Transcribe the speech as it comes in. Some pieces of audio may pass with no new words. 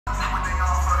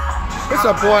What's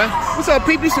up, boy? What's up,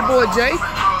 people? It's your boy Jay.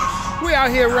 We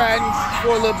out here riding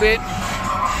for a little bit.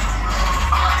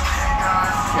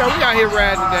 Yeah, we out here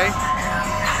riding today.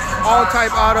 All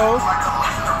Type Autos.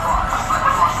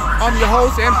 I'm your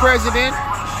host and president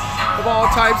of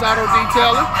All Types Auto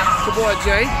Detailing. It's your boy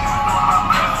Jay.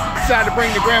 Decided to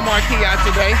bring the Grand Marquis out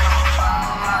today.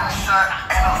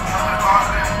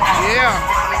 Yeah.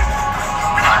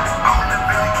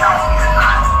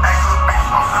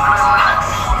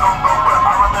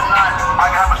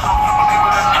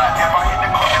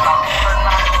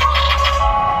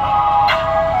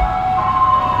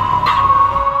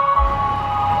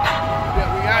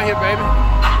 Here, baby.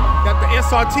 Got the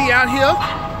SRT out here.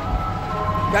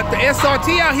 Got the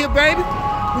SRT out here, baby.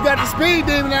 We got the Speed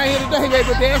Demon out here today, baby.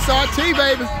 The SRT,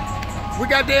 baby. We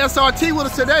got the SRT with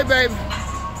us today, baby.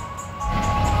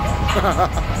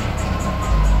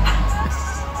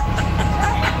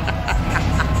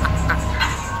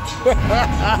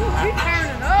 We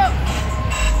turning up.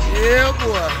 Yeah,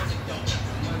 boy.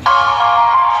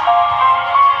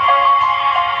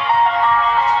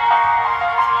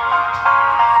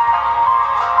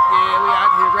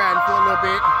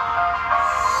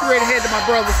 Ready to head to my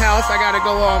brother's house. I gotta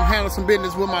go handle some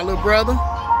business with my little brother.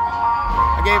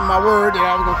 I gave him my word that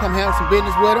I was gonna come handle some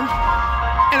business with him,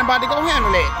 and I'm about to go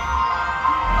handle that.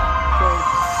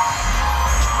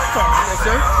 So, yes,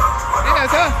 sir.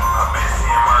 Yes, sir.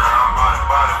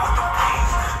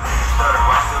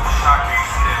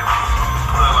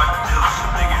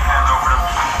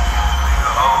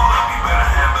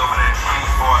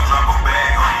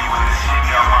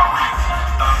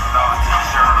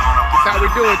 That's how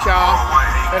we do it, y'all.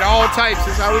 At All Types,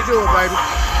 that's how we do it, baby.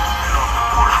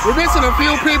 We're missing a few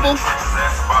people.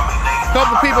 A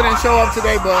couple people didn't show up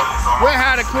today, but we'll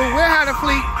have the crew, we'll have the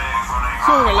fleet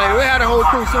sooner or later. We'll have the whole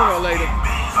crew sooner or later.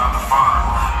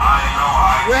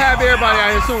 We'll have everybody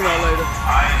out here sooner or later.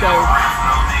 So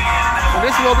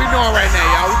this is what we're doing right now,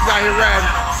 y'all. We just out here riding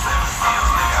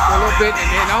for a little bit, and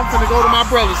then I'm gonna go to my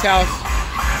brother's house.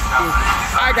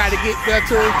 I gotta get there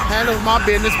to handle my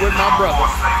business with my brother.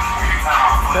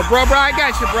 But bro, I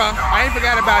got you, bro. I ain't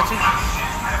forgot about you.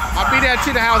 I'll be there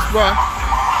to the house, bro.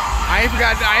 I ain't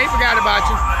forgot about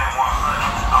you.